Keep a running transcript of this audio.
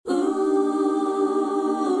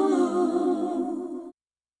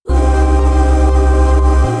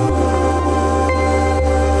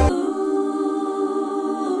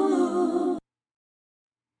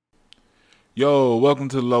Yo, welcome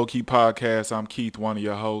to the Low Key Podcast. I'm Keith, one of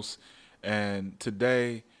your hosts, and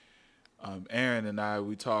today, Aaron and I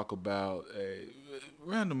we talk about a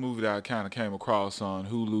random movie that I kind of came across on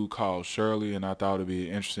Hulu called Shirley, and I thought it'd be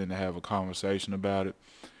interesting to have a conversation about it.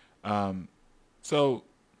 Um, so,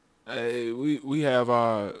 we have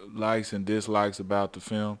our likes and dislikes about the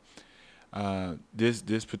film.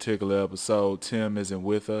 This particular episode, Tim isn't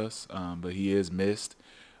with us, but he is missed.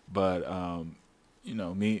 But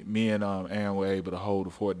me and Aaron were able to hold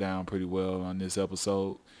the fort down pretty well on this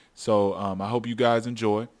episode. So I hope you guys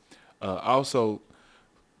enjoy. Also,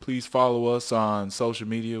 please follow us on social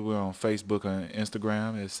media. We're on Facebook and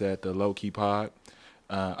Instagram. It's at the Low Key Pod.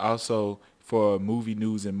 Also, for movie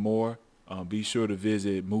news and more, be sure to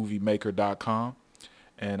visit moviemaker.com.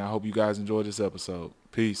 And I hope you guys enjoy this episode.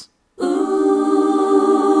 Peace.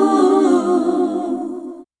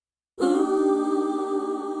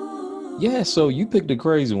 Yeah, so you picked a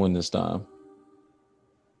crazy one this time.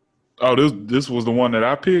 Oh, this was the one that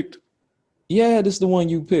I picked. Yeah, this is the one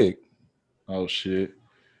you picked. Oh shit.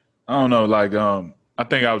 I don't know. I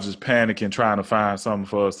think I was just panicking trying to find something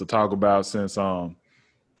for us to talk about since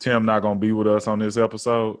Tim not gonna be with us on this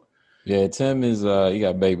episode. Yeah, Tim is he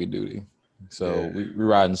got baby duty. So Yeah. we're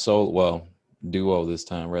riding solo, well, duo this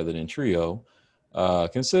time rather than trio.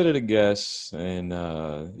 Consider the guests and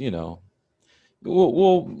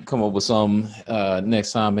we'll come up with some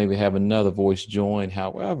next time, maybe have another voice join.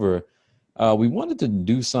 However, we wanted to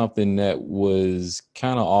do something that was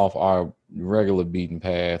kind of off our regular beaten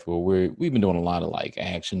path where we've been doing a lot of like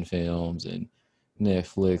action films and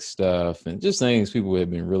Netflix stuff and just things people have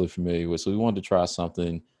been really familiar with. So we wanted to try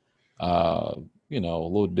something a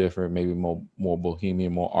little different, maybe more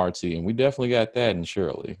bohemian, more artsy. And we definitely got that in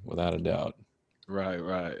Shirley, without a doubt. Right.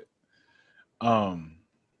 Um,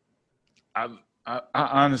 I, I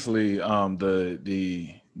honestly,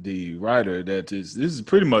 the writer that is this is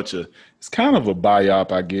pretty much it's kind of a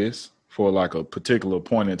biop, I guess, for like a particular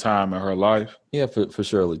point in time in her life. Yeah, for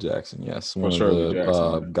Shirley Jackson, yes, For one of Shirley the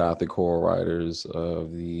Jackson. Gothic horror writers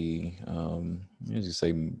of the, as you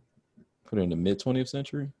say, put it in the mid 20th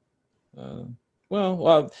century. Uh,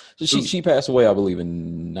 It was, she passed away, I believe,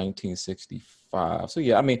 in 1965. So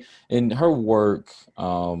yeah, I mean, and her work,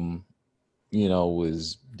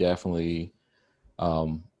 was definitely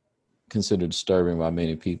um, considered disturbing by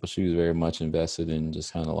many people. She was very much invested in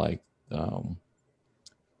just kind of like, um,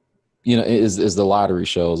 is the lottery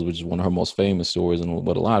shows, which is one of her most famous stories, and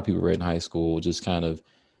what a lot of people read in high school. Just kind of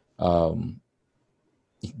um,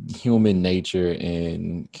 human nature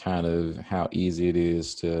and kind of how easy it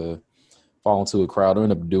is to fall into a crowd or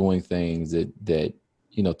end up doing things that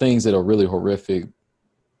things that are really horrific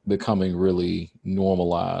becoming really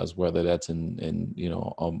normalized, whether that's in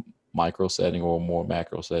a micro setting or a more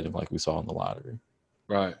macro setting like we saw in the lottery.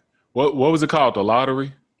 right. What was it called? The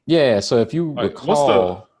lottery? Yeah, so if you Like,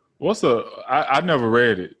 recall, I never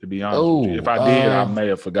read it, to be honest with you. If oh I did, I may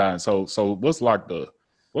have forgotten. So what's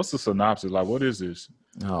the synopsis? Like, what is this?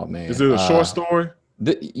 oh Is man, it a short story?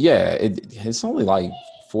 it's only like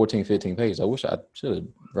 14, 15 pages. I wish I should have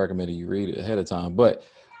recommended you read it ahead of time, but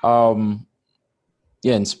um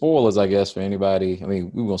yeah, and spoilers, I guess, for anybody. I mean,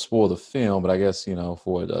 we won't spoil the film, but I guess,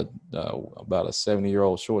 for about a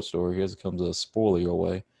 70-year-old short story, here comes a spoiler your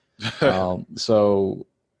way. So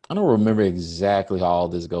I don't remember exactly how all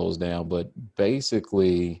this goes down, but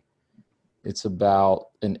basically it's about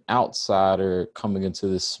an outsider coming into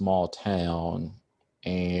this small town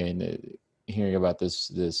and hearing about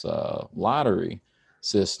this lottery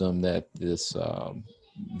system that this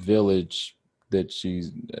village that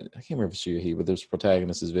I can't remember if she or he, but this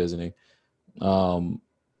protagonist is visiting. Um,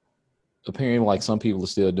 Apparently, like some people are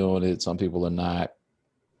still doing it, some people are not.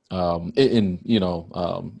 In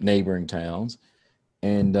neighboring towns,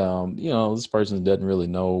 and this person doesn't really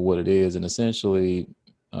know what it is, and essentially,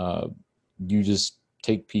 uh, you just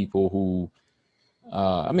take people who.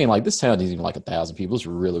 I mean, like this town isn't even like 1,000 people. It's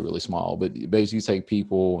really, really small. But basically, you take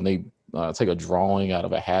people and they take a drawing out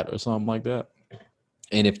of a hat or something like that.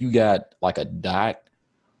 And if you got like a dot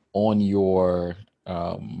on your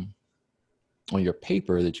um, on your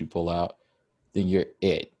paper that you pull out, then you're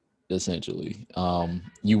it essentially.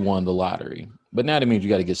 You won the lottery, but now that means you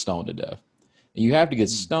got to get stoned to death. And you have to get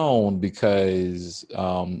stoned because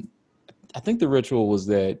I think the ritual was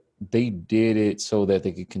that they did it so that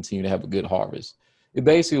they could continue to have a good harvest. It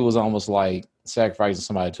basically was almost like sacrificing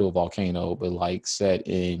somebody to a volcano, but like set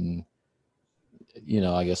in,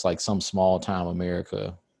 I guess like some small town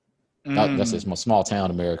America. That's it, Mm, small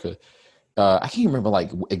town America. I can't remember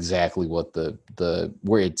like exactly what the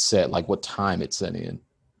where it's set, like what time it's set in.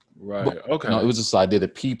 But right. Okay. it was this idea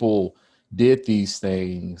that people did these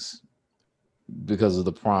things because of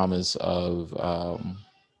the promise of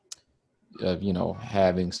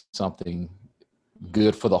having something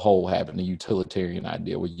good for the whole, having a utilitarian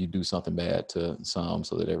idea where you do something bad to some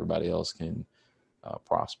so that everybody else can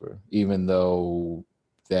prosper, even though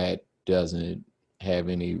that doesn't have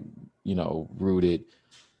any rooted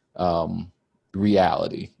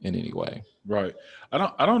reality in any way. Right.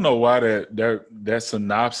 I don't know why that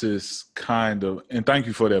synopsis kind of, and thank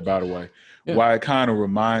you for that, by the way. Yeah. Why it kind of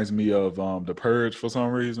reminds me of The Purge for some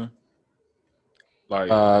reason. Like,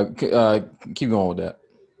 keep going with that.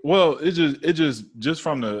 well, it just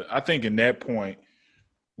from I think in that point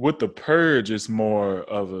with The Purge, it's more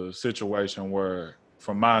of a situation where,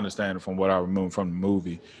 from my understanding, from what I remember from the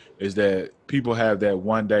movie, is that people have that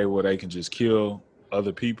one day where they can just kill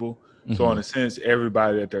other people. Mm-hmm. So in a sense,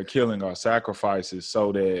 everybody that they're killing are sacrifices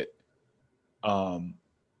so that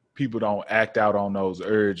people don't act out on those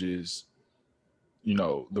urges,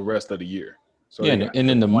 the rest of the year. So yeah, and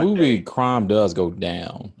in the movie, crime does go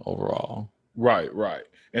down overall. Right.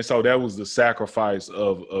 And so that was the sacrifice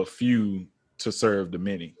of a few to serve the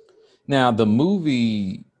many. Now, the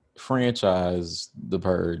movie franchise, The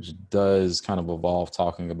Purge, does kind of evolve,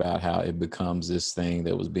 talking about how it becomes this thing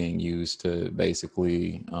that was being used to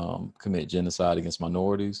basically commit genocide against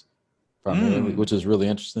minorities, primarily, which is really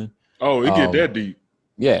interesting. Oh, it get that deep.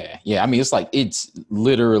 Yeah. I mean, it's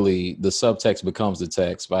literally the subtext becomes the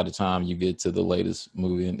text by the time you get to the latest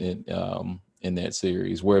movie in that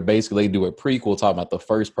series, where basically they do a prequel talking about the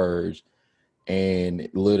first Purge, and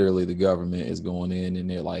literally the government is going in and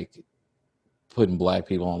they're like putting black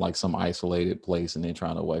people on like some isolated place and then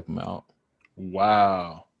trying to wipe them out.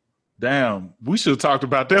 Wow. Damn, we should have talked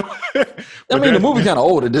about that. I mean, the movie kind of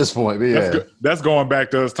old at this point, but yeah. That's going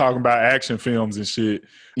back to us talking about action films and shit.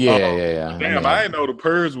 Yeah. Damn, I didn't know The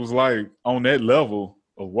Purge was like on that level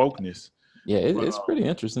of wokeness. Yeah, it's pretty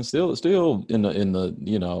interesting. Still in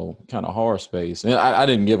the kind of horror space. And I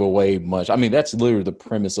didn't give away much. I mean, that's literally the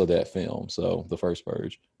premise of that film. So the first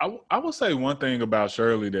Purge. I will say one thing about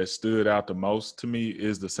Shirley that stood out the most to me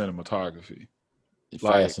is the cinematography.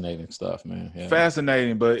 Fascinating stuff, man. Yeah.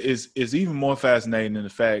 Fascinating, but it's even more fascinating in the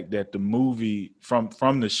fact that the movie,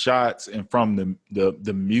 from the shots and from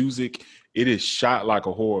the music, it is shot like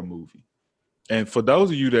a horror movie. And for those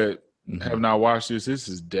of you that have not watched this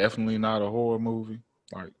is definitely not a horror movie.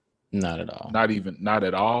 Like, not at all. Not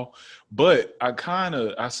at all. But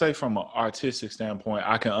I say from an artistic standpoint,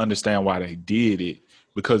 I can understand why they did it,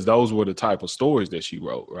 because those were the type of stories that she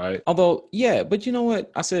wrote, right? Although, yeah, but you know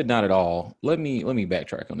what? I said not at all. Let me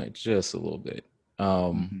backtrack on that just a little bit.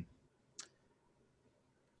 And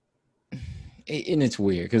it's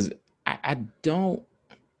weird because I don't.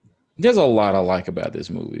 There's a lot I like about this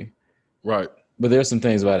movie, right? But there's some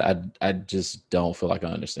things about it I just don't feel like I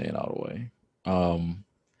understand all the way.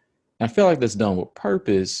 I feel like that's done with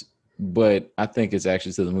purpose, but I think it's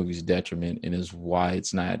actually to the movie's detriment and is why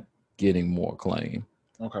it's not getting more acclaim.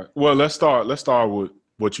 Okay. Well, let's start with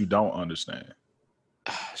what you don't understand.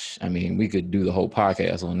 I mean, we could do the whole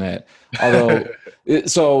podcast on that. Although,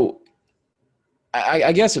 so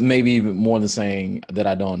I guess maybe even more than saying that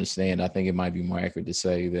I don't understand, I think it might be more accurate to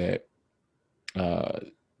say that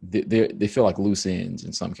they feel like loose ends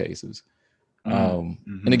in some cases.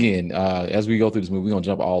 And again, as we go through this movie, we're going to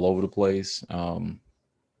jump all over the place.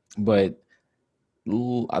 But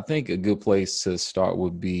I think a good place to start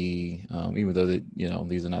would be, even though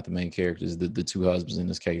these are not the main characters, the two husbands in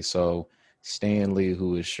this case. So Stanley,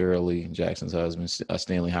 who is Shirley Jackson's husband,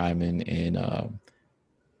 Stanley Hyman, and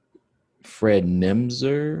Fred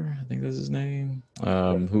Nemser, I think that's his name,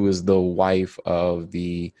 who is the wife of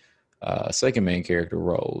the second main character,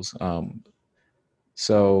 Rose.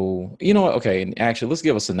 So, you know what? Okay, and actually, let's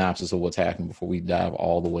give a synopsis of what's happening before we dive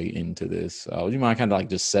all the way into this. Would you mind kind of like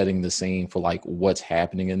just setting the scene for like what's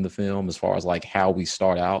happening in the film as far as like how we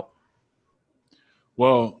start out?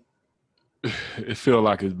 Well, it feels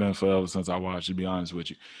like it's been forever since I watched, to be honest with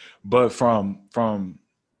you. But from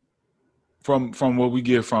what we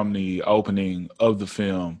get from the opening of the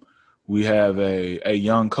film, we have a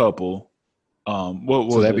young couple.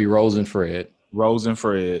 So that'd be Rose and Fred. Rose and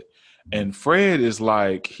Fred. And Fred is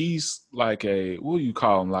like, he's like a, what do you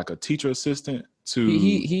call him? Like a teacher assistant to.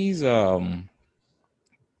 He's looking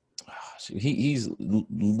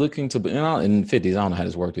to, in 50s, I don't know how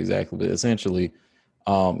this worked exactly, but essentially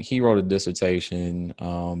he wrote a dissertation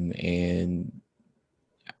and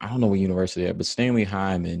I don't know what university at, but Stanley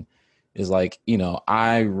Hyman is like,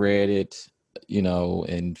 I read it,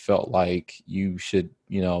 and felt like you should,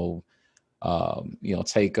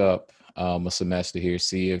 take up a semester here,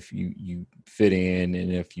 see if you fit in,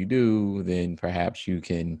 and if you do, then perhaps you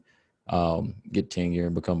can get tenure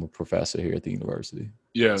and become a professor here at the university.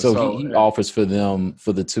 Yeah. So So he offers for them,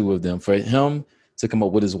 for the two of them, for him to come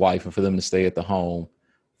up with his wife and for them to stay at the home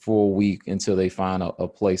for a week until they find a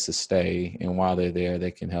place to stay. And while they're there,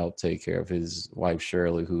 they can help take care of his wife,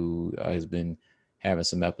 Shirley, who has been having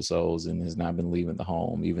some episodes and has not been leaving the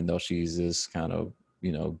home, even though she's this kind of,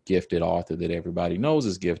 gifted author that everybody knows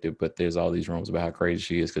is gifted. But there's all these rumors about how crazy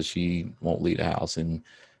she is because she won't leave the house and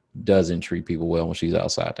doesn't treat people well when she's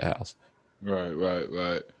outside the house.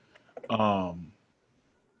 right.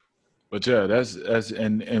 But yeah, that's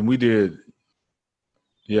and we did.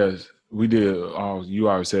 Yes, we did. You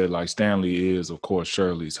already said like Stanley is, of course,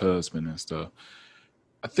 Shirley's husband and stuff.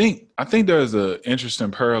 I think there's a interesting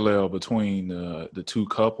parallel between the two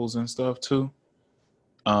couples and stuff too.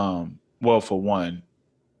 Well, for one,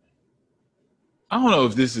 I don't know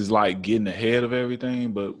if this is like getting ahead of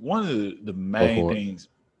everything, but one of the main things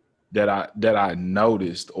that I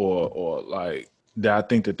noticed or like that I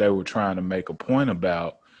think that they were trying to make a point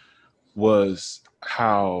about was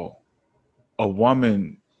how a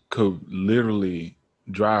woman could literally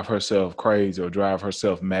drive herself crazy or drive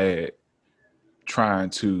herself mad trying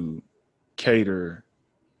to cater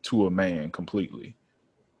to a man completely.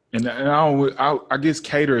 And I guess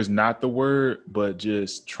cater is not the word, but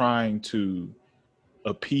just trying to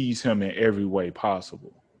appease him in every way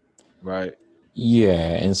possible, right?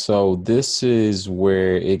 Yeah, and so this is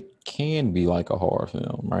where it can be like a horror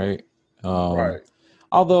film, right? Right.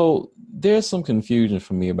 Although there's some confusion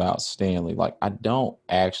for me about Stanley. Like, I don't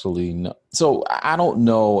actually know. So I don't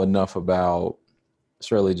know enough about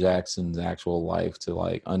Shirley Jackson's actual life to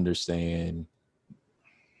like understand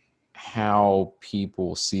how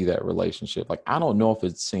people see that relationship. Like, I don't know if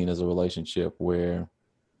it's seen as a relationship where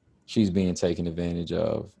she's being taken advantage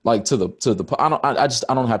of, like I don't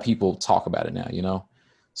know how people talk about it now.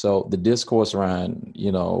 So the discourse around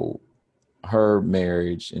her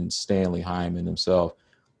marriage and Stanley Hyman himself,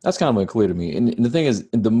 that's kind of unclear to me. And the thing is,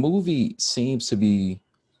 the movie seems to be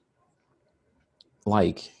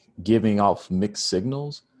like giving off mixed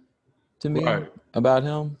signals to me Right. about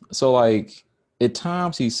him. So like at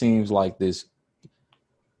times he seems like this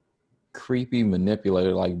creepy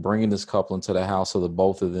manipulator, like bringing this couple into the house so that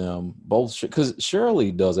both of them, because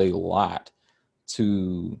Shirley does a lot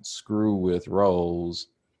to screw with Rose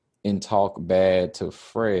and talk bad to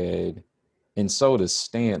Fred, and so does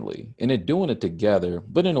Stanley. And they're doing it together,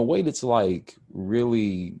 but in a way that's like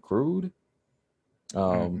really crude,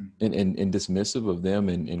 Mhm. and dismissive of them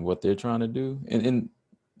and what they're trying to do. And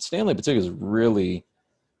Stanley in particular is really,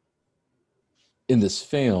 in this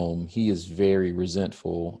film, he is very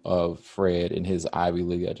resentful of Fred and his Ivy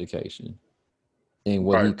League education. And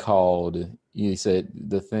what Right. he said,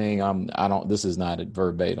 the thing I don't, this is not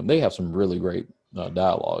verbatim. They have some really great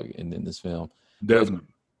dialogue in this film. But Definitely.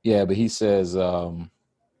 yeah, but he says,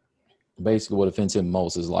 basically what offends him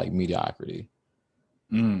most is like mediocrity,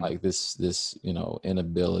 Mm. like this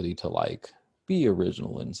inability to like be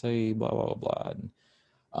original and say blah blah blah.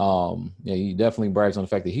 And, yeah, he definitely brags on the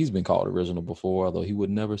fact that he's been called original before, although he would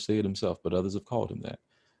never say it himself, but others have called him that.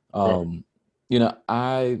 Right. Um,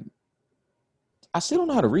 I still don't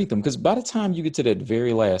know how to read them, because by the time you get to that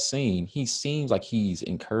very last scene, he seems like he's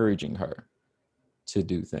encouraging her to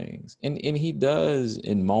do things, and he does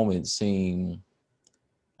in moments seem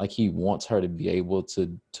like he wants her to be able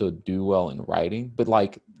to do well in writing, but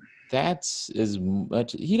like that's as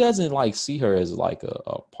much, he doesn't like see her as like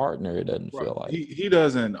a partner. It doesn't Right. feel like. He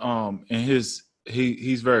doesn't and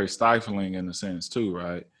he's very stifling in a sense too,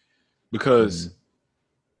 right? Because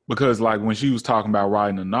Mhm. like when she was talking about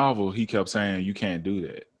writing a novel, he kept saying you can't do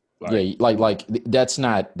that. Like Yeah, like that's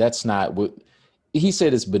not what he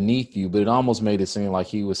said. It's beneath you, but it almost made it seem like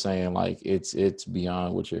he was saying like it's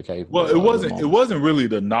beyond what you're well, capable of at it moments. wasn't really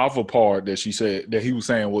the novel part that she said that he was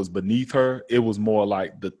saying was beneath her. It was more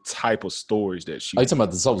like the type of stories that she Are you was. talking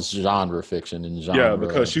about the sort of genre fiction and Yeah,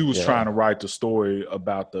 because genre? she was Yeah, trying to write the story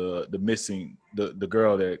about the missing the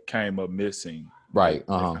girl that came up missing, like right.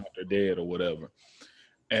 they found her dead or whatever.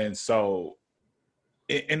 And so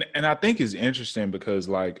and I think it's interesting because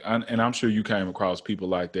like and I'm sure you came across people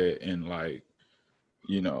like that in like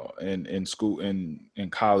in school in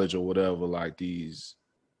college or whatever, like these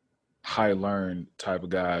high learned type of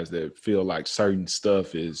guys that feel like certain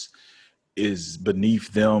stuff is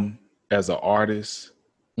beneath them as an artist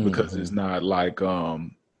because it's Hmm. not like I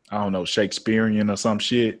don't know, Shakespearean or some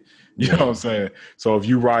shit. You know what I'm Yeah, saying? So if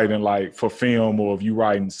you writing like for film or if you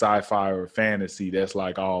writing sci-fi or fantasy, that's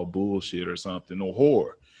like all bullshit or something, or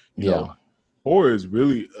horror. You know, yeah, horror is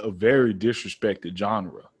really a very disrespected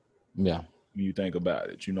genre yeah. when you think about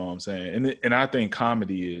it. You know what I'm saying? And I think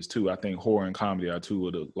comedy is too. I think horror and comedy are two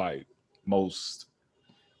of the like most,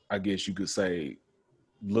 I guess you could say,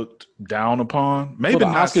 looked down upon. Well, Maybe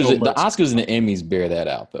not so The much. Oscars and the Emmys bear that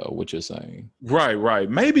out, though. What you're saying, Right.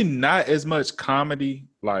 Maybe not as much comedy,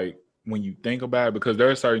 like when you think about it, because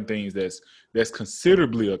there are certain things that's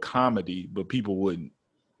considerably a comedy, but people wouldn't.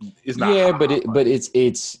 It's not yeah, high. but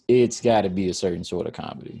it's got to be a certain sort of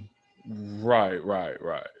comedy. Right.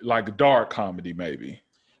 Like dark comedy, maybe.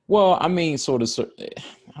 Well, I mean, sort of.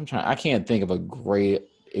 I can't think of a great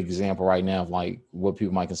example right now of like what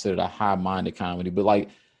people might consider a high-minded comedy, but like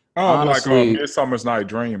Like honestly, Midsummer's Night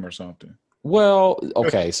Dream or something. well,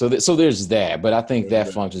 okay, so there's that, but I think that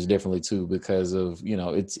Yeah. functions differently too because of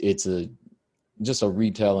it's a just a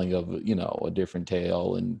retelling of a different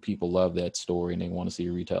tale, and people love that story and they want to see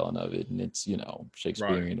a retelling of it, and it's Right.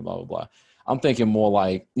 Shakespearean and blah blah blah. I'm thinking more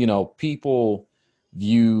like people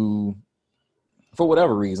view, for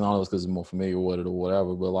whatever reason, I don't know, it's because they're more familiar with it or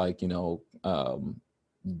whatever, but like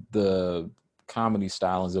the comedy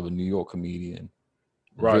stylings of a New York comedian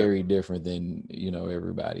Right. very different than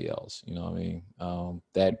everybody else. You know what I mean?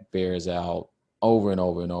 That bears out over and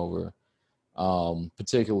over and over.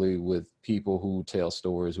 Particularly with people who tell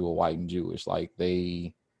stories who are white and Jewish,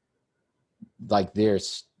 there's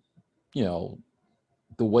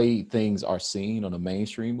the way things are seen on a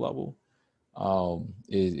mainstream level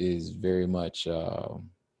is very much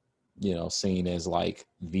seen as like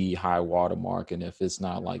the high watermark, and if it's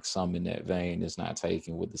not like some in that vein, it's not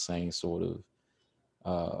taken with the same sort of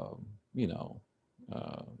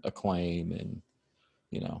acclaim, and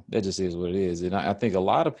that just is what it is. And I think a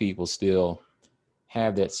lot of people still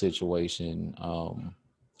have that situation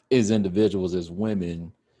as individuals, as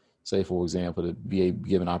women, say for example, to be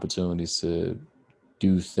given opportunities to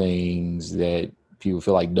do things that people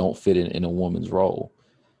feel like don't fit in a woman's role.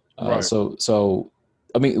 Right. So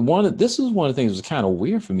I mean, this is one of the things that's kind of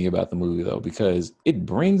weird for me about the movie though, because it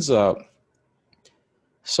brings up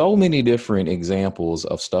so many different examples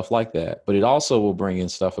of stuff like that, but it also will bring in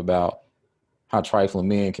stuff about how trifling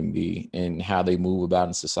men can be and how they move about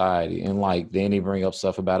in society. And like, then they bring up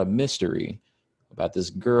stuff about a mystery, about this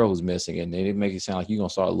girl who's missing. And then it makes it sound like you're going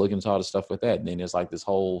to start looking into all the stuff with that. And then there's like this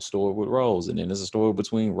whole story with Rose. And then there's a story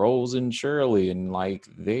between Rose and Shirley and like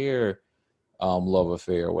their love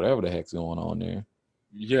affair or whatever the heck's going on there.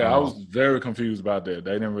 Yeah, I was very confused about that.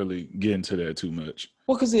 They didn't really get into that too much.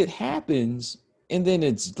 Well, because it happens and then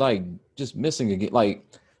it's like just missing again. Like,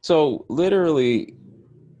 so literally,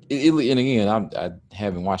 and again, I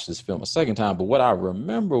haven't watched this film a second time, but what I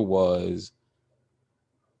remember was,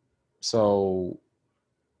 so,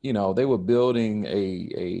 they were building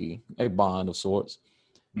a bond of sorts.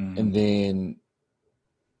 Mm-hmm. And then,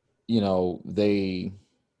 they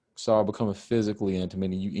started becoming physically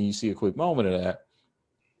intimate, and you see a quick moment of that.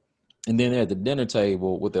 And then they're at the dinner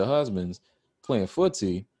table with their husbands playing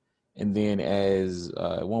footsie. And then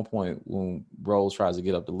at one point when Rose tries to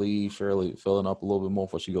get up to leave, Shirley filling up a little bit more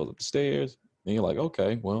before she goes up the stairs. And you're like,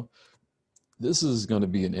 okay, well, this is going to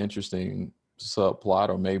be an interesting subplot,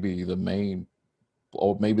 or maybe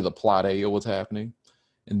the plot A of what's happening.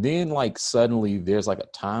 And then like suddenly there's like a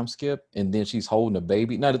time skip, and then she's holding a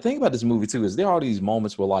baby. Now the thing about this movie too is there are these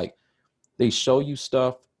moments where like they show you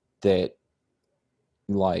stuff that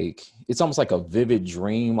like it's almost like a vivid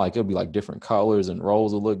dream. Like it'll be like different colors and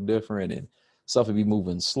roles will look different, and stuff will be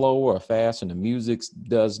moving slower or faster, and the music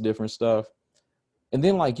does different stuff. And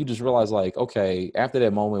then like you just realize like, okay, after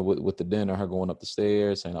that moment with the dinner, her going up the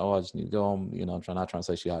stairs saying, oh, I just need to go home, I'm not trying to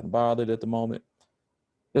say she hadn't bothered at the moment.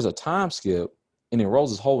 There's a time skip, and then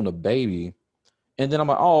Rose is holding a baby. And then I'm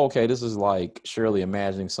like, oh, okay, this is like Shirley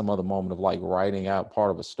imagining some other moment of like writing out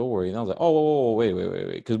part of a story. And I was like, oh, wait.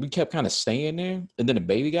 Because we kept kind of staying there. And then the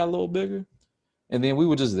baby got a little bigger. And then we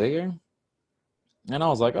were just there. And I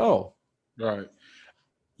was like, oh. Right.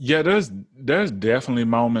 Yeah, there's definitely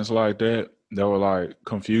moments like that were like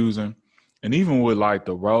confusing. And even with like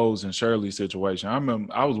the Rose and Shirley situation, I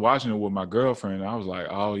remember I was watching it with my girlfriend, and I was like,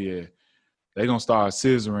 oh, yeah, they're going to start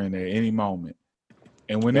scissoring at any moment.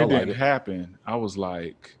 And when it didn't happen, I was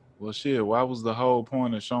like, well, shit, why was the whole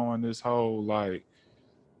point of showing this whole like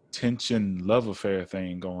tension love affair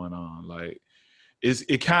thing going on? Like,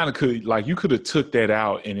 it kind of could, like, you could have took that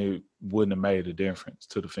out and it wouldn't have made a difference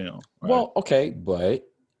to the film. Right? Well, okay, but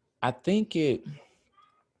I think it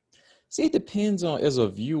depends on, as a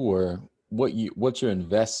viewer, what you're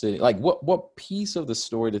invested in. Like what piece of the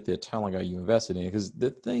story that they're telling are you invested in? Because the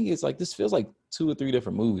thing is, like, this feels like 2 or 3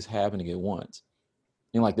 different movies happening at once.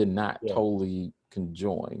 And like they're not totally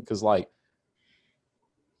conjoined, because like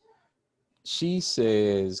she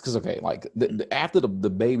says, because okay, like after the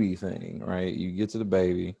baby thing, right? You get to the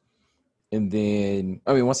baby, and then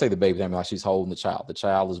I mean, once I say the baby, I mean like she's holding the child. The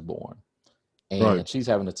child is born, Right. and she's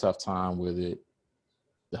having a tough time with it.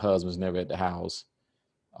 The husband's never at the house.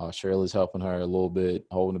 Shirley's helping her a little bit,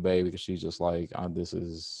 holding the baby, because she's just like, this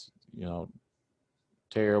is,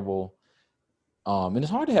 terrible. And it's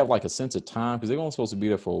hard to have like a sense of time because they're only supposed to be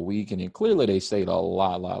there for a week, and then clearly they stayed a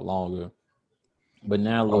lot longer. But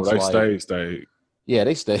now it Oh, looks they like, stayed. yeah,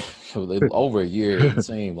 they stayed over a year. It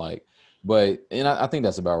seemed like, but and I think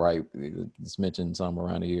that's about right. It's mentioned some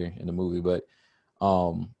around here in the movie, but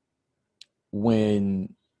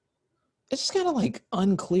when it's just kind of like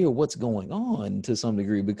unclear what's going on to some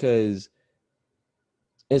degree, because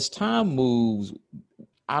as time moves,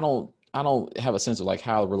 I don't have a sense of like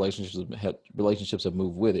how relationships have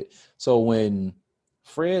moved with it. So when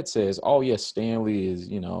Fred says, "Oh yes, Stanley is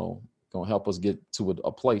gonna help us get to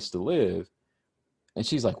a place to live," and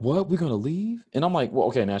she's like, "What? We're gonna leave?" And I'm like, "Well,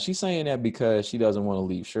 okay, now she's saying that because she doesn't want to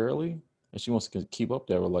leave Shirley, and she wants to keep up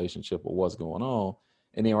that relationship with what's going on."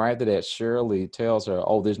 And then right after that, Shirley tells her,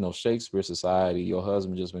 "Oh, there's no Shakespeare Society. Your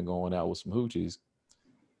husband just been going out with some hoochies."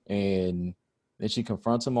 And then she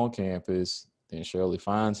confronts him on campus. Then Shirley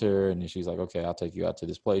finds her, and then she's like, "Okay, I'll take you out to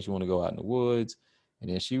this place. You want to go out in the woods?" And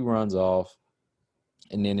then she runs off,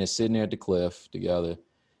 and then they're sitting there at the cliff together.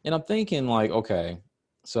 And I'm thinking, like, okay,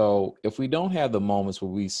 so if we don't have the moments where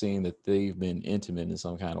we've seen that they've been intimate in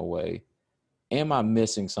some kind of way, am I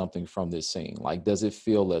missing something from this scene? Like, does it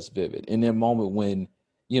feel less vivid? In that moment when,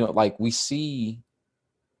 like we see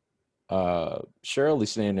Shirley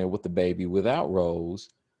standing there with the baby without Rose.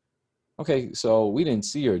 Okay, so we didn't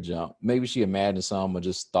see her jump. Maybe she imagined something or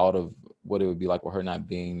just thought of what it would be like with her not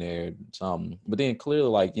being there, something. But then clearly,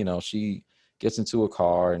 like, she gets into a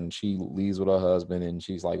car and she leaves with her husband, and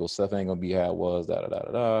she's like, well, stuff ain't gonna be how it was, da da da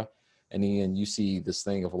da da. And then you see this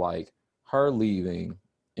thing of like her leaving,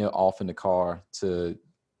 off in the car to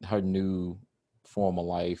her new form of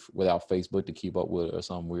life without Facebook to keep up with her or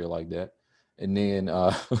something weird like that. And then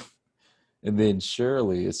and then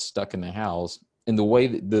Shirley is stuck in the house. And the way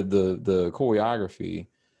that the choreography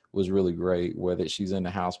was really great, where that she's in the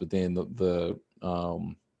house, but then the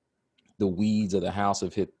weeds of the house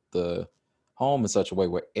have hit the home in such a way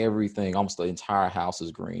where everything, almost the entire house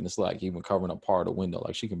is green. It's like even covering up part of the window.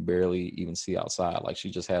 Like she can barely even see outside. Like she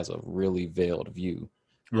just has a really veiled view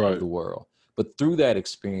of Right. the world. But through that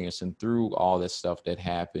experience and through all that stuff that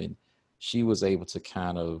happened, she was able to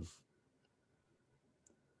kind of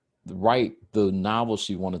write the novel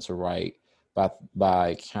she wanted to write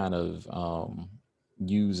by kind of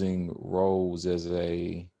using Rose as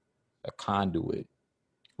a conduit,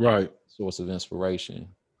 Right. source of inspiration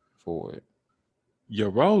for it. Yeah,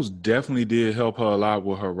 Rose definitely did help her a lot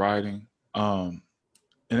with her writing. And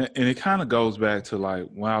it kind of goes back to like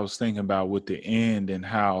when I was thinking about with the end and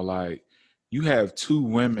how like you have two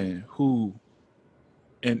women who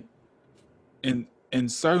in in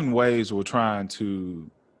certain ways were trying to,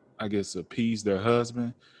 I guess, appease their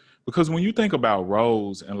husband. Because when you think about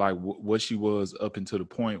Rose and like what she was up until the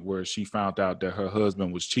point where she found out that her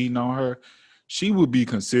husband was cheating on her, she would be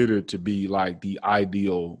considered to be like the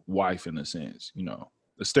ideal wife in a sense,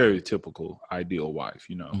 the stereotypical ideal wife.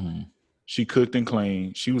 Mm-hmm. She cooked and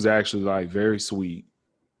cleaned. She was actually like very sweet.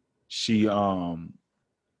 She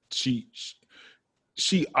she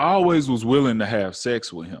she always was willing to have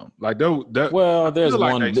sex with him. Like that Well, I there's feel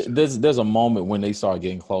like they one. There's a moment when they start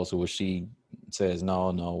getting closer where she says,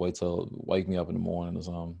 "No, no, wake me up in the morning or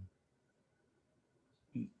something."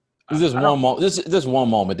 There's this I don't one moment. This one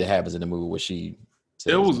moment that happens in the movie where she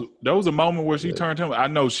says, there was a moment where she turned him. I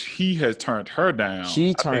know he has turned her down. she I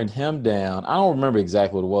think turned him down. I don't remember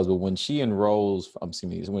exactly what it was, but when she and Rose,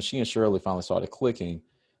 when she and Shirley finally started clicking,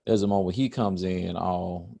 there's a moment where he comes in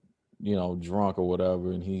all, drunk or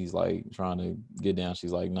whatever, and he's like trying to get down.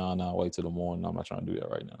 She's like, "No, no, wait till the morning. I'm not trying to do that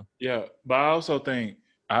right now." yeah, but I also think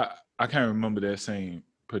I can't remember that scene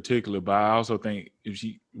particular, but I also think if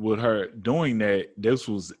she with her doing that, this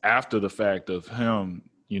was after the fact of him,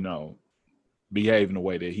 behaving the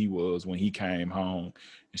way that he was when he came home,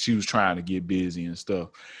 and she was trying to get busy and stuff.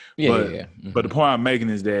 Yeah, But yeah, yeah. but the Mm-hmm. point I'm making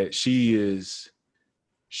is that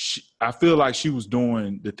I feel like she was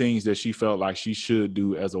doing the things that she felt like she should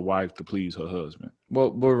do as a wife to please her husband. Well,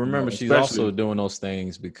 but remember, she's also Especially doing those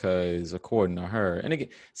things because, according to her, and again,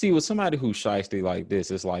 see, with somebody who's shiesty like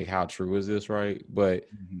this, it's like, how true is this, right? But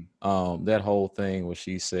that whole thing where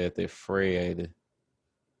she said that Fred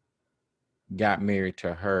got married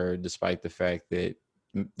to her, despite the fact that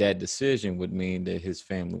that decision would mean that his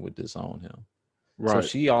family would disown him. So right,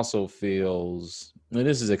 she also feels, and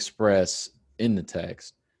this is expressed in the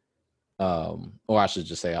text, or I should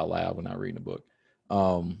just say out loud when I read the book,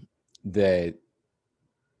 that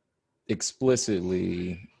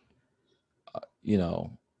explicitly, you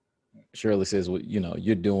know, Shirley says, well,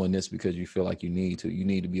 you're doing this because you feel like you need to. You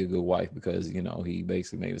need to be a good wife because, he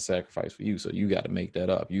basically made a sacrifice for you. So you got to make that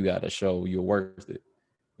up. You got to show you're worth it.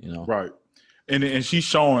 Right. And she's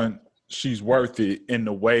showing she's worth it in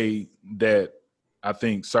the way that I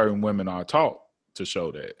think certain women are taught to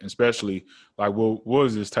show that, especially like, what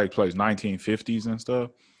does this take place? 1950s and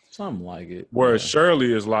stuff? Something like it. Whereas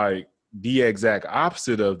Shirley is like the exact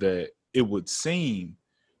opposite of that, it would seem.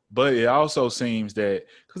 But it also seems that,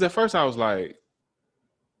 because at first I was like,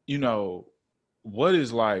 what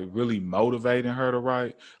is like really motivating her to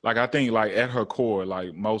write? Like, I think like at her core,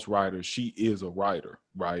 like most writers, she is a writer,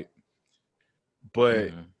 right?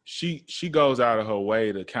 But she goes out of her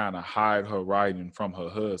way to kind of hide her writing from her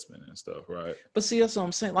husband and stuff, right? But see, that's what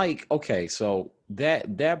I'm saying. Like, okay, so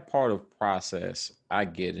that part of process I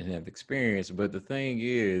get and have experienced, but the thing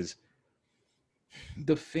is,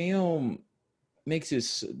 the film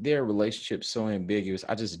makes their relationship so ambiguous.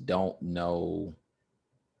 I just don't know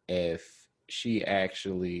if she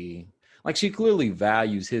actually, like, she clearly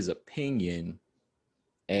values his opinion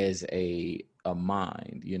as a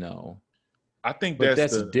mind, I think but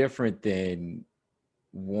that's different than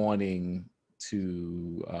wanting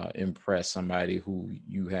to impress somebody who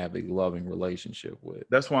you have a loving relationship with.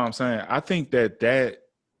 That's what I'm saying. I think that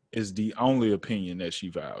is the only opinion that she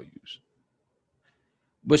values.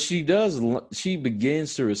 But she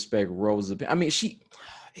begins to respect Rose's opinion. I mean,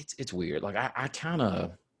 it's weird. Like, I kind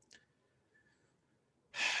of,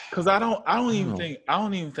 because I don't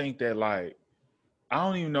even think that, like, I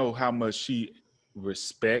don't even know how much she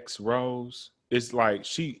respects Rose. It's like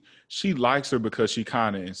she likes her because she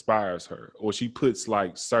kind of inspires her, or she puts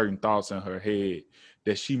like certain thoughts in her head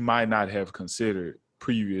that she might not have considered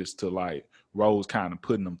previous to like Rose kind of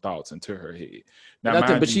putting them thoughts into her head.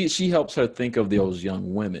 Now, she helps her think of those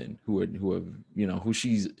young women who are who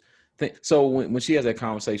she's. So when she has that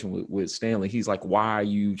conversation with Stanley, he's like, "Why are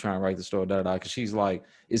you trying to write the story?" Because she's like,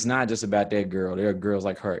 "It's not just about that girl. There are girls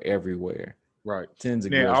like her everywhere." Right. Tens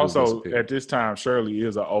of girls. Also, at this time, Shirley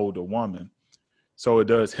is an older woman, so it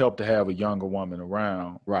does help to have a younger woman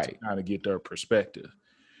around, right, to kind of get their perspective.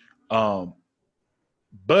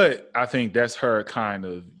 But I think that's her kind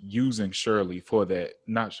of using Shirley for that.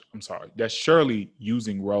 That's Shirley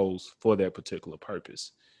using Rose for that particular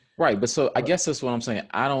purpose. Right, but so I guess that's what I'm saying.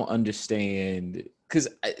 I don't understand, because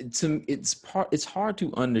it's hard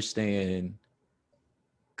to understand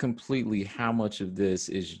completely how much of this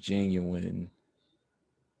is genuine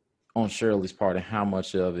on Shirley's part and how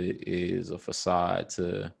much of it is a facade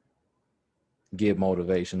to give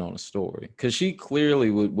motivation on a story. Because she clearly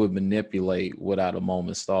would manipulate without a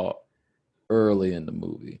moment's thought early in the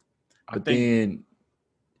movie. But then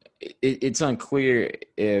it's unclear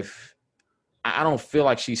if, I don't feel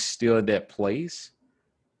like she's still at that place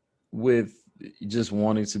with just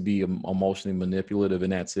wanting to be emotionally manipulative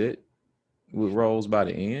and that's it with Rose by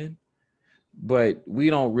the end. But we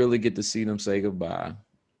don't really get to see them say goodbye.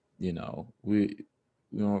 I don't know,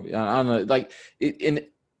 like it. And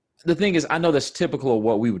the thing is, I know that's typical of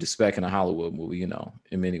what we would expect in a Hollywood movie,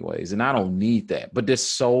 in many ways. And I don't need that. But there's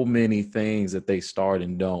so many things that they start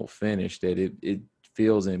and don't finish that it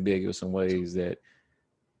feels ambiguous in ways that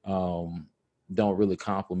don't really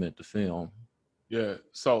complement the film. Yeah.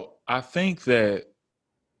 So I think that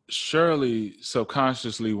Shirley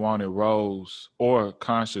subconsciously wanted Rose, or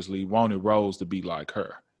consciously wanted Rose to be like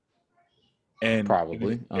her. And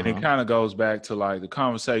probably. And it kind of goes back to like the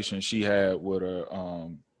conversation she had with her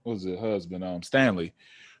husband, Stanley,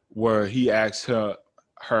 where he asked her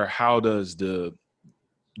how does the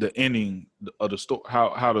ending of the story,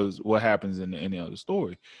 how does what happens in the ending of the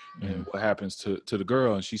story, and what happens to the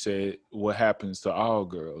girl, and she said what happens to all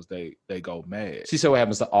girls, they go mad. She said what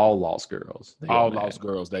happens to all lost girls. Lost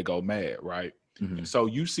girls, they go mad, right? And so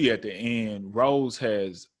you see at the end, Rose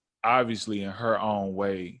has obviously in her own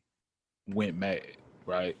way went mad,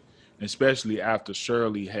 right? And especially after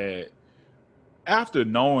Shirley after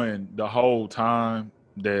knowing the whole time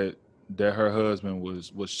that her husband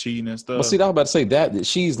was cheating and stuff. Well, see, I was about to say that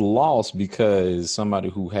she's lost because somebody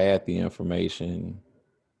who had the information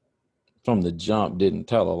from the jump didn't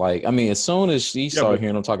tell her. Like, I mean, as soon as she started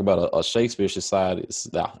hearing them talk about a Shakespeare society,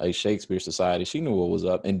 she knew what was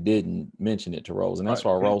up and didn't mention it to Rose, and that's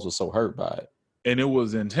why Rose was so hurt by it. And it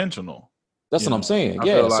was intentional. That's what I'm saying.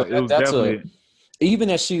 Yeah, so that's even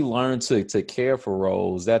as she learned to care for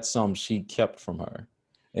Rose, that's something she kept from her.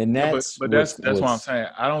 And that's that's what I'm saying.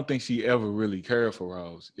 I don't think she ever really cared for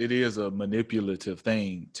Rose. It is a manipulative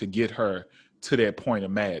thing to get her to that point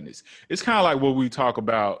of madness. It's kind of like what we talk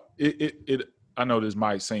about. I know this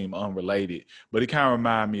might seem unrelated, but it kind of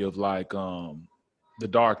reminds me of like The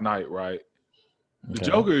Dark Knight, right? The Okay.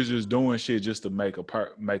 Joker is just doing shit just to make a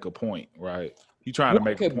point, right? He trying to Well,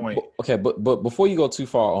 make a okay, point. but before you go too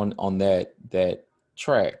far on that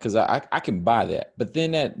track, because I can buy that, but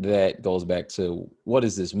then that goes back to what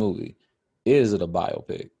is this movie? Is it a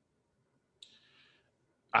biopic?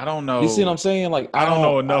 I don't You see what know. I'm saying? Like I don't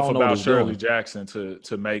know I enough don't know what about it's Shirley doing. Jackson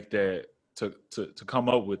to make that to come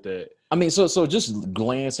up with that. I mean, so just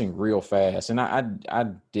glancing real fast, and I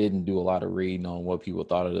didn't do a lot of reading on what people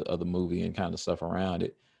thought of the movie and kind of stuff around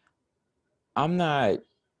it. I'm not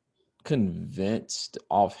convinced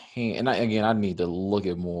offhand, and again, I need to look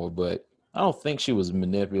at more, but I don't think she was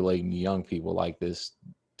manipulating young people like this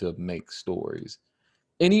to make stories.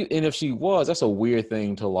 And if she was, that's a weird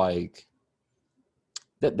thing to like.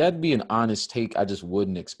 That'd be an honest take. I just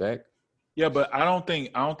wouldn't expect. Yeah, but I don't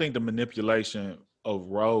think the manipulation of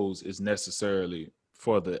Rose is necessarily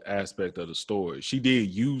for the aspect of the story. She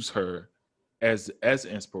did use her as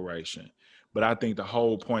inspiration, but I think the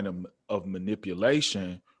whole point of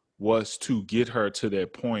manipulation was to get her to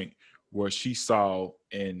that point where she saw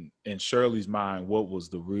in Shirley's mind what was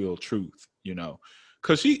the real truth,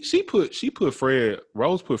 because she put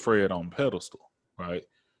Rose put Fred on pedestal, right?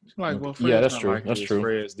 She's like, Okay. well, Yeah, Fred's that's not true. like That's this. true.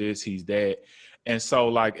 Fred's this. He's that. And so,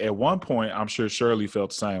 like at one point, I'm sure Shirley felt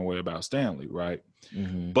the same way about Stanley, right?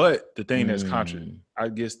 Mm-hmm. But the thing Mm. I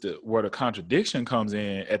guess where the contradiction comes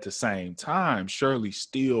in at the same time, Shirley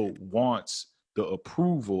still wants the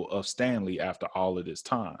approval of Stanley after all of this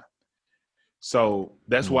time. So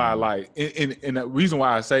that's why I Mm. like, and the reason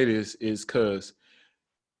why I say this is because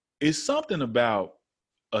it's something about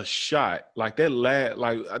a shot like that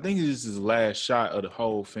like I think this is his last shot of the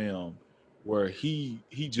whole film where he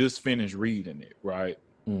just finished reading it, right?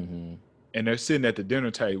 Mm-hmm. And they're sitting at the dinner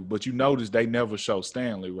table, but you notice they never show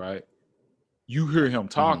Stanley, right? You hear him Mm-hmm.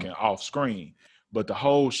 talking off screen, but the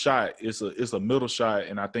whole shot is a middle shot,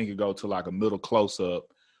 and I think it go to like a middle close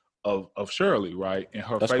up of Shirley, right, and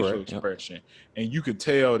her That's facial correct. Yep. expression, and you could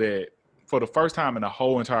tell that for the first time in the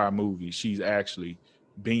whole entire movie, she's actually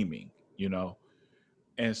beaming,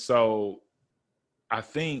 and so I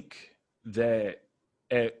think that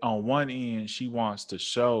on one end she wants to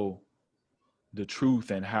show the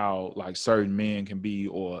truth and how like certain men can be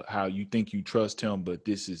or how you think you trust him but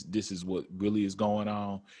this is what really is going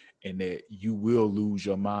on, and that you will lose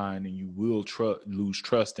your mind and you will lose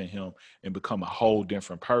trust in him and become a whole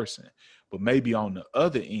different person. But maybe on the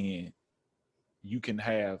other end you can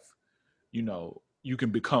have, you can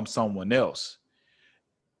become someone else.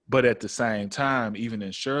 But at the same time, even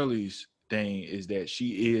in Shirley's thing is that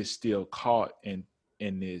she is still caught in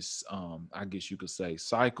this I guess you could say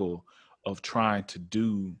cycle of trying to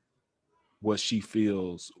do what she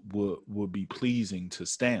feels would be pleasing to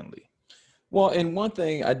Stanley. Well, and one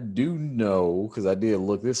thing I do know, because I did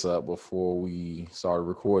look this up before we started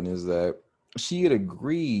recording, is that she had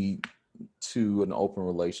agreed to an open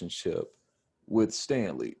relationship with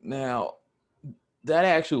Stanley. Now, that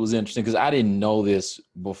actually was interesting because I didn't know this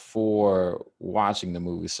before watching the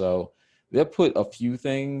movie. So that put a few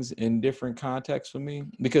things in different contexts for me.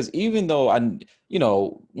 Because even though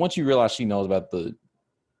once you realize she knows about the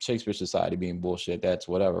Shakespeare Society being bullshit, that's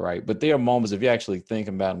whatever, right? But there are moments, if you're actually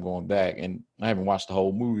thinking about them going back, and I haven't watched the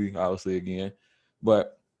whole movie, obviously, again,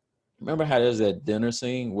 but remember how there's that dinner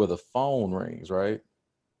scene where the phone rings, right?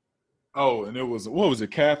 Oh, and it was, what was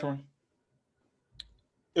it, Catherine?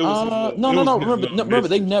 It was No, it no, was no. his Remember, little no, remember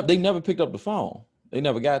mistress. they never picked up the phone. They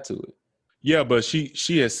never got to it. Yeah, but she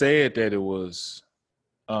had said that it was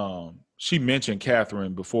she mentioned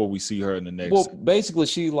Catherine before we see her in the Well, next. basically,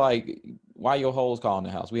 she like, why your hoes calling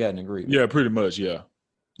the house? We had an agreement. Yeah, pretty much. Yeah,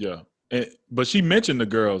 yeah. But she mentioned the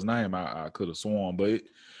girl's name. I could have sworn,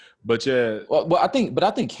 but yeah. Well, I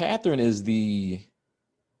think Catherine is the.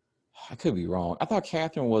 I could be wrong. I thought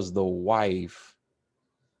Catherine was the wife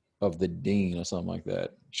of the dean or something like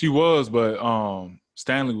that. She was, but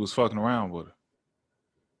Stanley was fucking around with her,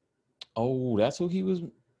 Oh, that's who he was.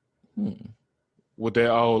 Hmm. with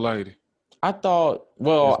that old lady. I thought. His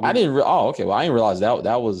Well, I wife. didn't. Oh, okay. Well, I didn't realize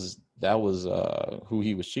that was who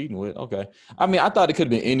he was cheating with. Okay. I mean, I thought it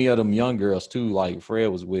could have been any of them young girls too, like Fred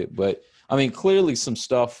was with. But I mean, clearly some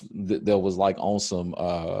stuff that was like on some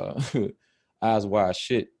eyes wide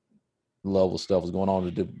shit level stuff was going on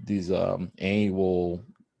with these annual,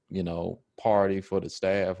 party for the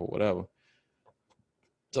staff or whatever.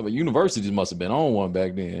 So the universities must have been on one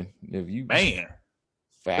back then. If you Man,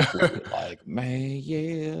 faculty, like, man,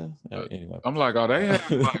 yeah. Anyway. I'm like, are they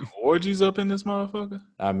having like orgies up in this motherfucker?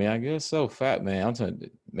 I mean, I guess so. Fat man. I'm telling you,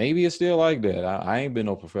 maybe it's still like that. I ain't been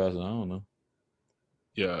no professor. I don't know.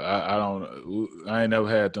 Yeah, I don't. I ain't never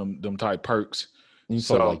had them type perks. You folks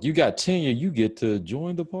So like, you got tenure, you get to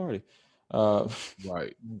join the party. Uh,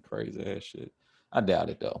 Right. crazy ass shit. I doubt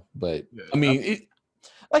it though. But Yeah. I mean,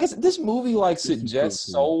 like I said, this movie like It's some truth suggests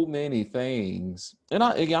to it. so many things, and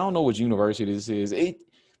I don't know which university this is.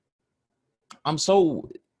 I'm so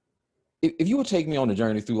if you would take me on a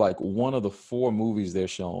journey through like one of the four movies they're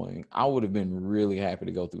showing, I would have been really happy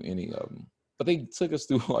to go through any of them. But they took us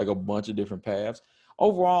through like a bunch of different paths.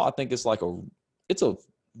 Overall, I think it's a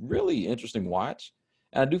really interesting watch.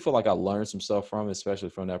 And I do feel like I learned some stuff from it, especially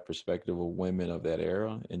from that perspective of women of that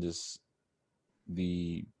era and just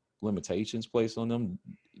the limitations placed on them,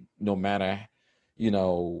 no matter, you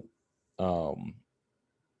know, um,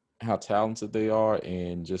 how talented they are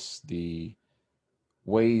and just the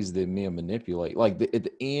ways that men manipulate. Like at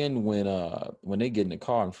the end when they get in the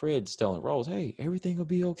car and Fred's telling Rose, "Hey, everything will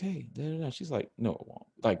be okay." She's like, "No, it won't.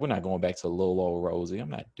 Like we're not going back to little old Rosie. I'm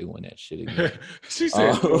not doing that shit again." she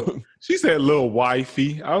said, little, Um, she said, little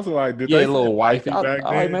wifey. I was like, did yeah, they say little wife. wifey back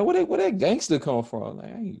I like, then? man, where that gangster come from? Like,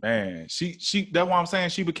 hey. Man, she. That's why I'm saying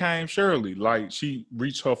she became Shirley. Like she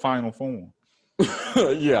reached her final form.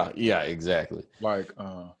 yeah, exactly. Like,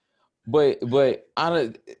 But I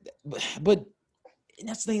don't. But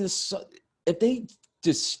that's the thing. If they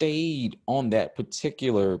just stayed on that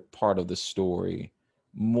particular part of the story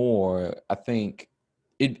more, I think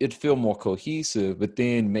it'd feel more cohesive. But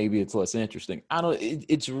then maybe it's less interesting. I don't.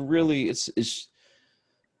 It's really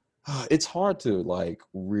it's hard to like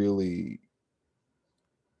really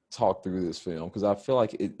talk through this film because I feel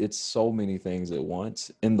like it's so many things at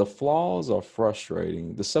once, and the flaws are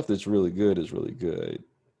frustrating. The stuff that's really good is really good,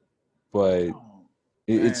 but oh,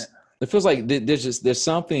 man. it's it feels like there's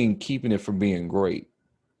something keeping it from being great.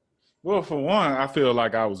 Well, for one, I feel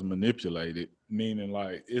like I was manipulated, meaning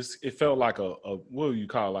like it felt like a what do you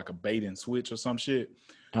call it, like a bait and switch or some shit.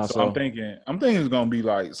 How So I'm so? thinking I'm thinking it's gonna be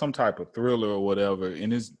like some type of thriller or whatever,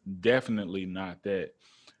 and it's definitely not that.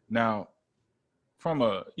 Now, from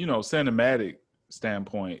a cinematic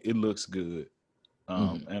standpoint, it looks good.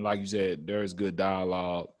 Mhm. And like you said, there's good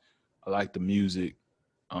dialogue. I like the music,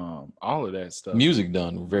 all of that stuff. Music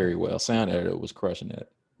done very well. Sound editor was crushing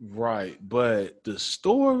it. Right. But the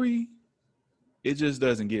story, it just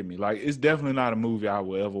doesn't get me. Like, it's definitely not a movie I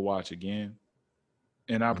will ever watch again.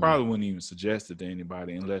 And I Mhm. probably wouldn't even suggest it to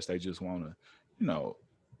anybody unless they just want to, you know,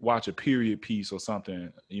 watch a period piece or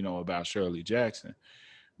something, about Shirley Jackson.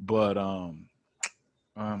 But I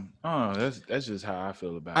don't know. That's just how I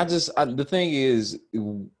feel about it. The thing is,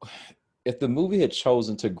 if the movie had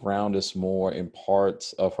chosen to ground us more in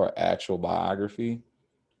parts of her actual biography,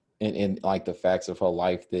 and like the facts of her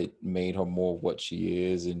life that made her more what she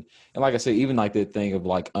is, and like I said, even like the thing of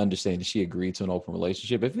like understanding she agreed to an open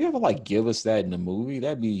relationship. If you ever like give us that in the movie,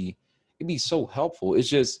 it'd be so helpful. It's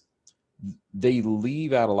just they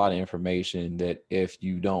leave out a lot of information that if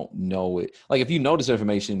you don't know it, like if you know this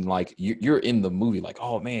information, like you're in the movie, like,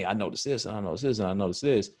 oh man, I noticed this and I noticed this and I noticed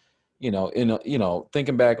this,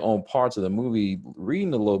 thinking back on parts of the movie,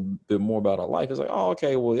 reading a little bit more about her life, it's like, oh,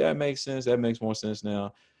 okay, well, that makes sense. That makes more sense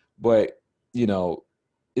now. But, you know,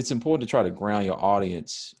 it's important to try to ground your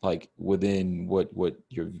audience like within what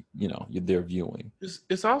they're viewing.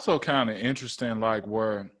 It's also kind of interesting, like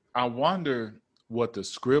where I wonder what the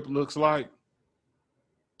script looks like,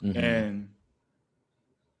 Mm-hmm. and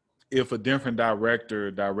if a different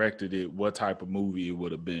director directed it, what type of movie it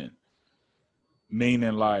would have been.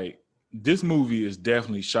 Meaning, like this movie is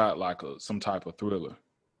definitely shot like some type of thriller,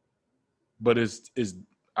 but it's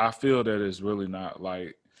I feel that it's really not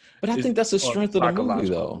like But I it's think that's the a strength of the movie,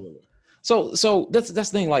 psychological though. thriller. So that's the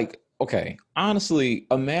thing. Like, okay, honestly,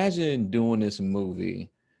 imagine doing this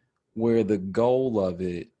movie where the goal of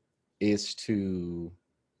it is to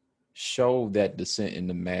show that descent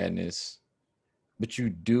into madness, but you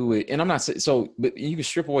do it. And I'm not saying so, but you can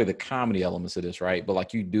strip away the comedy elements of this, right? But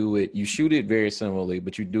like you shoot it very similarly,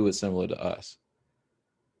 but you do it similar to Us.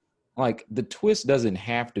 Like the twist doesn't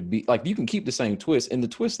have to be like you can keep the same twist, and the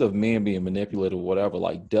twist of men being manipulated or whatever,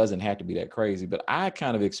 like doesn't have to be that crazy. But I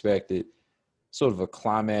kind of expected sort of a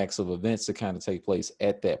climax of events to kind of take place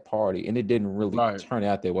at that party, and it didn't really Right. turn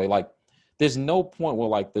out that way. Like there's no point where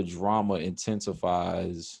like the drama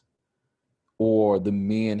intensifies or the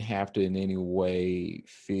men have to in any way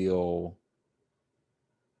feel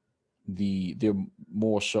their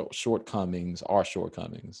more shortcomings are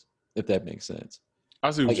shortcomings, if that makes sense. I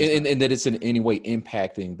see what Like you're saying. and that it's in any way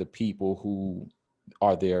impacting the people who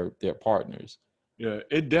are their partners. Yeah,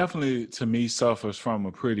 it definitely to me suffers from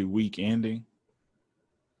a pretty weak ending.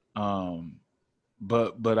 Um,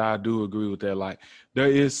 but I do agree with that. Like there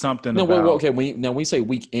is something No, well, about okay. When we say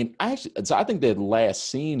weak, and I actually, so I think that last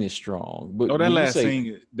scene is strong. But oh when you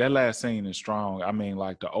say that last scene is strong. I mean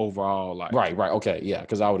like the overall like right, okay, yeah,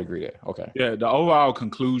 because I would agree there. Okay, yeah, the overall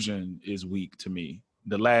conclusion is weak to me.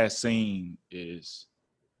 The last scene is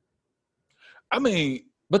I mean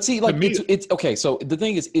but see, to like me it's okay. So the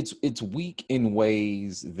thing is, it's weak in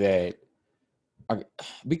ways that are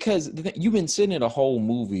because you've been sitting in a whole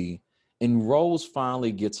movie, and Rose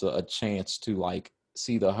finally gets a chance to like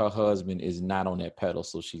see that her husband is not on that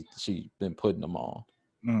pedestal she been putting him on,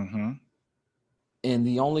 mm-hmm. and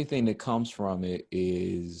the only thing that comes from it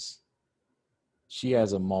is she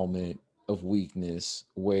has a moment of weakness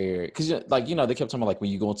where because like they kept talking about like when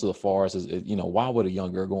you go into the forest why would a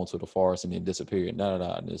young girl go into the forest and then disappear and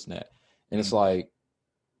and this and that, and it's like,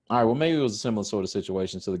 all right, well maybe it was a similar sort of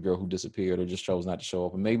situation to the girl who disappeared or just chose not to show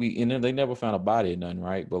up, and maybe and then they never found a body or nothing,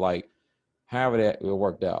 right? But like however that it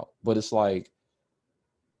worked out, but it's like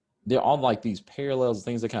they're on like these parallels,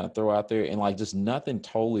 things that kind of throw out there, and like just nothing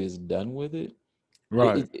totally is done with it.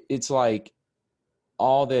 Right. It's like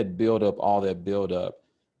all that build up,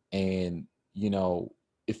 and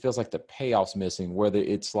it feels like the payoff's missing. Whether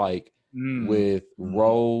it's like with Mm-hmm.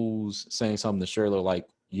 Rose saying something to Shirley, like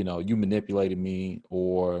you manipulated me,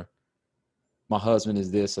 or my husband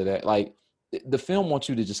is this or that. Like the film wants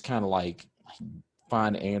you to just kind of like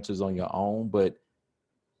find answers on your own, but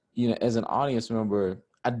as an audience member,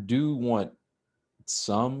 I do want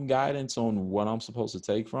some guidance on what I'm supposed to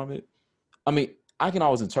take from it. I mean, I can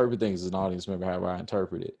always interpret things as an audience member however I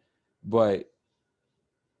interpret it, but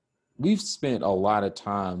we've spent a lot of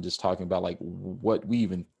time just talking about like what we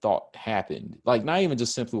even thought happened. Like not even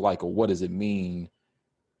just simply like a what does it mean,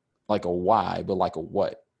 like a why, but like a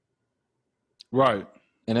what. Right.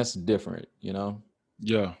 And that's different.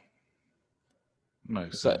 Yeah.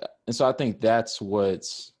 Makes So sense. and so I think that's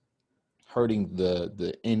what's hurting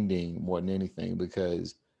the ending more than anything,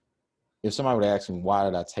 because if somebody would ask me why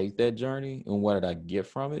did I take that journey and what did I get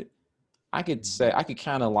from it, I could say I could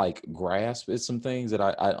kind of like grasp at some things that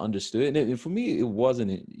I understood, and for me, it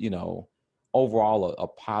wasn't overall a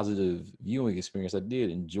positive viewing experience. I did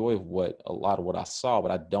enjoy a lot of what I saw,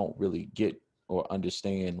 but I don't really get or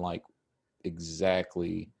understand like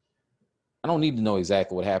exactly. I don't need to know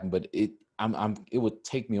exactly what happened, but it would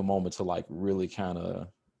take me a moment to like really kind of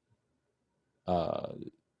uh,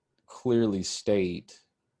 clearly state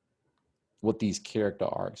what these character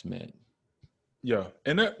arcs meant. Yeah.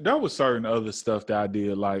 And there was certain other stuff that I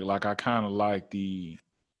did like I kind of like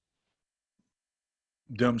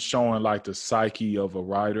them showing like the psyche of a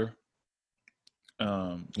writer.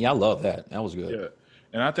 Yeah, I love that. That was good. Yeah.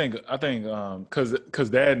 And I think cuz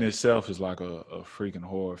that in itself is like a freaking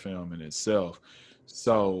horror film in itself.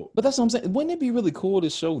 So, But that's what I'm saying. Wouldn't it be really cool to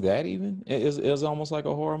show that even is almost like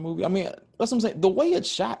a horror movie? I mean, that's what I'm saying. The way it's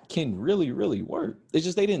shot can really, really work. It's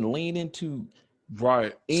just they didn't lean into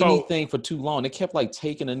right. So, anything for too long. They kept like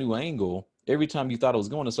taking a new angle every time you thought it was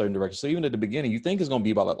going a certain direction. So even at the beginning, you think it's going to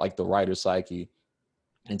be about like the writer's psyche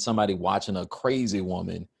and somebody watching a crazy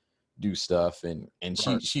woman do stuff, and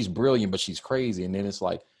right. she's brilliant, but she's crazy. And then it's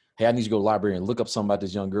like, hey, I need you to go to the library and look up something about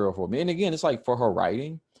this young girl for me. And again, it's like for her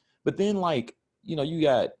writing, but then like you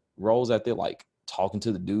got Rose out there like talking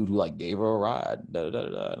to the dude who like gave her a ride. Da, da, da,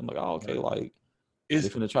 da. I'm like, oh, okay, Right. like are they It's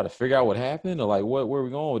finna try to figure out what happened, or like where are we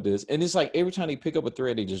going with this? And it's like every time they pick up a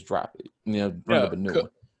thread, they just drop it, bring yeah, up a new one.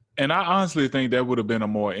 and I honestly think that would have been a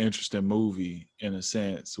more interesting movie in a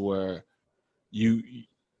sense where you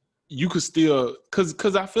you could still cuz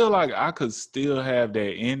I feel like I could still have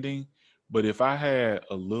that ending, but if I had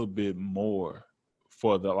a little bit more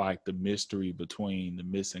for the mystery between the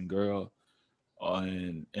missing girl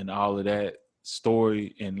and all of that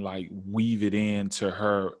story and like weave it into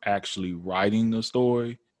her actually writing the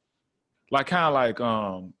story, like kind of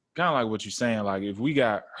like what you're saying, like if we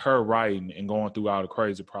got her writing and going through all the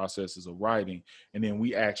crazy processes of writing and then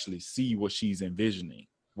we actually see what she's envisioning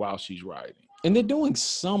while she's writing. And they're doing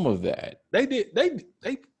some of that, They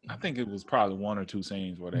I think it was probably one or two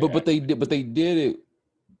scenes where they but actually they did it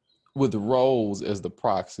with Rose as the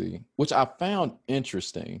proxy, which I found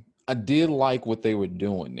interesting. I did like what they were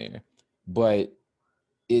doing there, but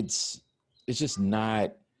it's it's just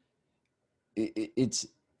not it's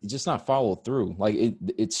just not followed through. Like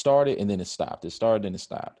it started and then it stopped. It started and it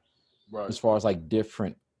stopped. right. As far as like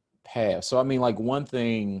different paths. So I mean, like one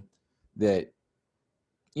thing that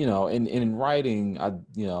in writing,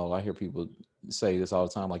 I hear people say this all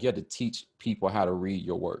the time. Like you have to teach people how to read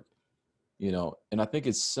your work. And I think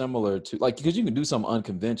it's similar to like because you can do something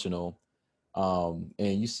unconventional, and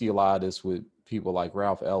you see a lot of this with people like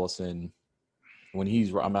Ralph Ellison when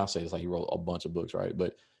I'm not saying it's like he wrote a bunch of books, right?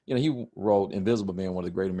 But he wrote Invisible Man, one of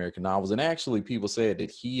the great American novels, and actually people said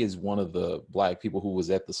that he is one of the black people who was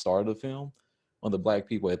at the start of the film, one of the black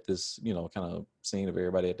people at this, kind of scene of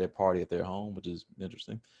everybody at their party at their home, which is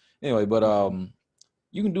interesting. Anyway, but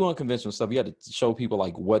you can do unconventional stuff. You have to show people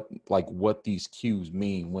what these cues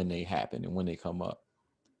mean when they happen and when they come up.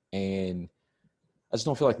 And I just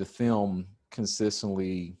don't feel like the film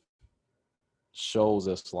consistently shows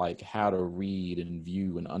us like how to read and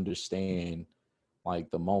view and understand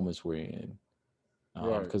like the moments we're in,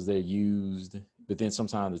 because they're used, but then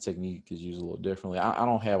sometimes the technique is used a little differently. I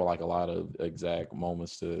don't have like a lot of exact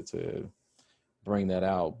moments to bring that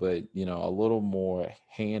out, but a little more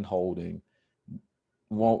hand holding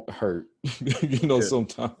won't hurt.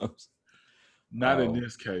 Sometimes. Not in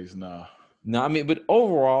this case, no. No, I mean, but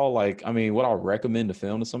overall, like, I mean, would I recommend the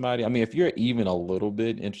film to somebody? I mean, if you're even a little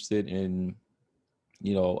bit interested in,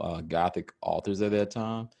 Gothic authors at that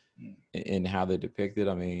time and how they're depicted,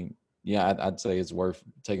 I mean, yeah, I'd say it's worth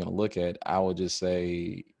taking a look at. I would just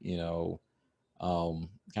say, kind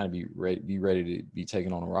of be ready to be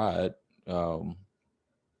taken on a ride.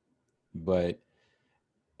 But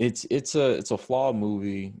it's a flawed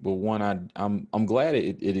movie, but one I'm glad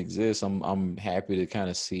it exists. I'm happy to kind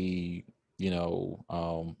of see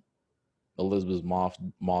Elizabeth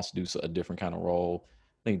Moss do a different kind of role.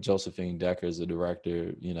 I think Josephine Decker as the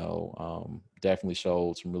director, definitely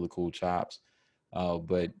showed some really cool chops.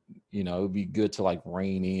 But it would be good to like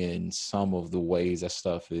rein in some of the ways that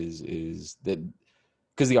stuff is that,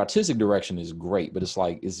 because the artistic direction is great, but it's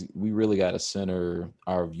like we really got to center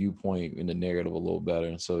our viewpoint in the narrative a little better,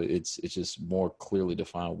 and so it's just more clearly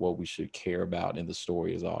defined what we should care about in the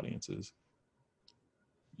story as audiences.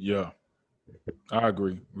 Yeah, I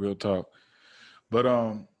agree. Real talk. But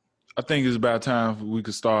I think it's about time we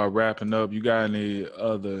could start wrapping up. You got any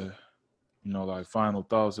other, like final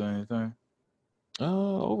thoughts or anything?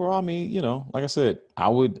 Overall, I mean, like I said, I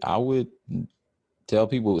would tell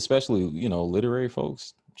people, especially, literary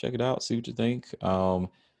folks, check it out, see what you think.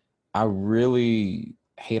 I really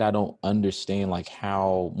hate I don't understand like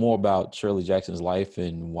how more about Shirley Jackson's life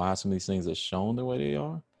and why some of these things are shown the way they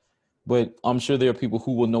are. But I'm sure there are people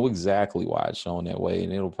who will know exactly why it's shown that way,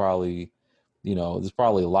 and it'll probably, there's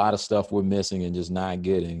probably a lot of stuff we're missing and just not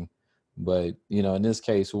getting. But in this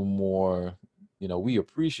case, we're more, we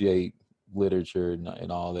appreciate literature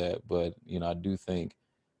and all that, but I do think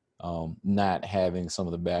not having some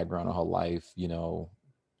of the background of her life,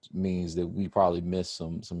 means that we probably missed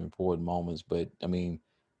some important moments. But I mean,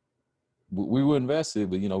 we were invested,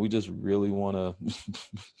 but we just really want to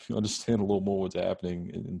understand a little more what's happening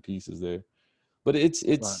in pieces there. But it's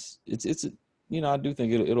I do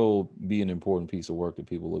think it'll be an important piece of work that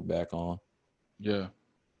people look back on. Yeah.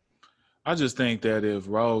 I just think that if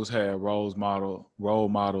Rose had role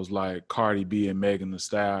models like Cardi B and Megan Thee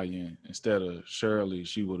Stallion instead of Shirley,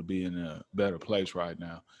 she would be in a better place right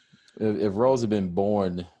now. If Rose had been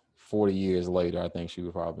born 40 years later, I think she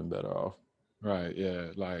would probably been better off. Right,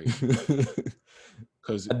 yeah, like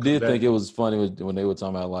because I did think it was funny when they were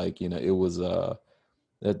talking about like it was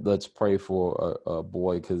let's pray for a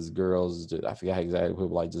boy because girls, I forgot exactly who,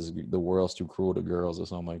 like just the world's too cruel to girls or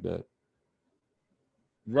something like that.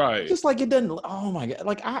 Right. Just like it doesn't. Oh my God!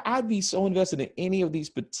 Like I'd be so invested in any of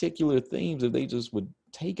these particular themes if they just would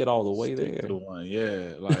take it all the way there. To one,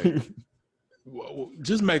 yeah, like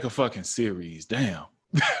just make a fucking series. Damn.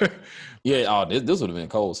 Yeah. Oh, this would have been a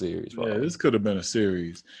cold series. Probably. Yeah, this could have been a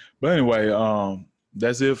series. But anyway,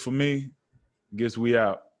 that's it for me. Guess we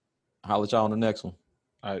out. Holla at y'all on the next one.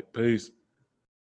 All right, peace.